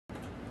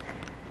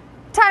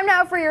Time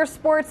now for your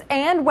sports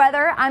and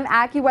weather. I'm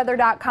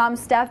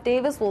AccuWeather.com's Stef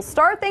Davis. We'll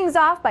start things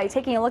off by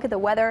taking a look at the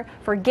weather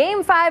for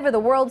Game 5 of the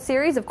World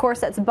Series. Of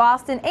course, that's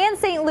Boston and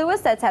St. Louis.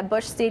 That's at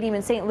Busch Stadium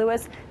in St.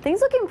 Louis.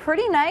 Things looking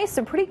pretty nice,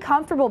 some pretty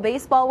comfortable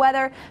baseball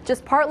weather.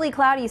 Just partly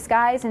cloudy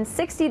skies and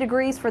 60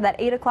 degrees for that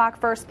 8 o'clock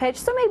first pitch.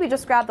 So maybe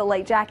just grab the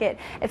light jacket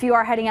if you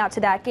are heading out to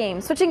that game.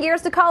 Switching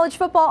gears to college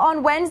football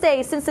on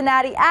Wednesday,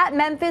 Cincinnati at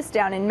Memphis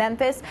down in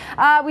Memphis.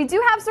 We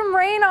do have some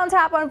rain on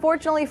tap,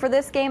 unfortunately, for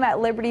this game at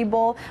Liberty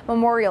Bowl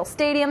Memorial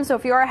Stadium. So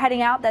if you are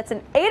heading out, that's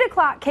an 8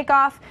 o'clock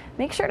kickoff.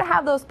 Make sure to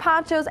have those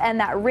ponchos and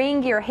that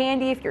rain gear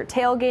handy if you're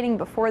tailgating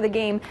before the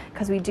game,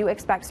 because we do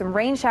expect some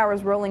rain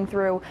showers rolling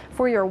through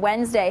for your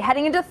Wednesday.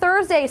 Heading into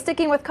Thursday,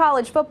 sticking with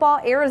college football,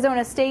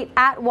 Arizona State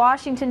at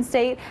Washington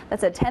State.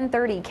 That's a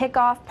 10:30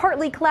 kickoff.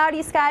 Partly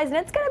cloudy skies, and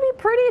it's going to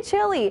be pretty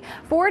chilly,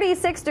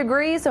 46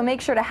 degrees. So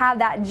make sure to have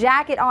that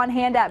jacket on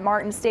hand at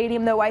Martin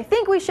Stadium, though I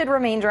think we should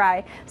remain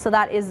dry. So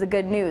that is the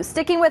good news.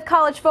 Sticking with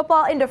college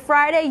football into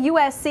Friday,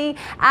 USC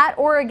at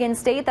Oregon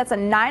State. That's a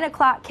 9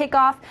 o'clock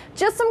kickoff.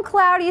 Just some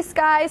cloudy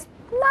skies.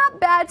 Not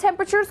bad.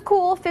 Temperatures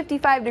cool,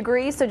 55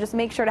 degrees, so just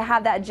make sure to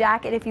have that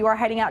jacket if you are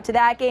heading out to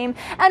that game.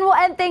 And we'll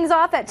end things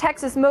off at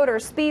Texas Motor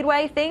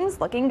Speedway. Things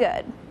looking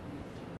good.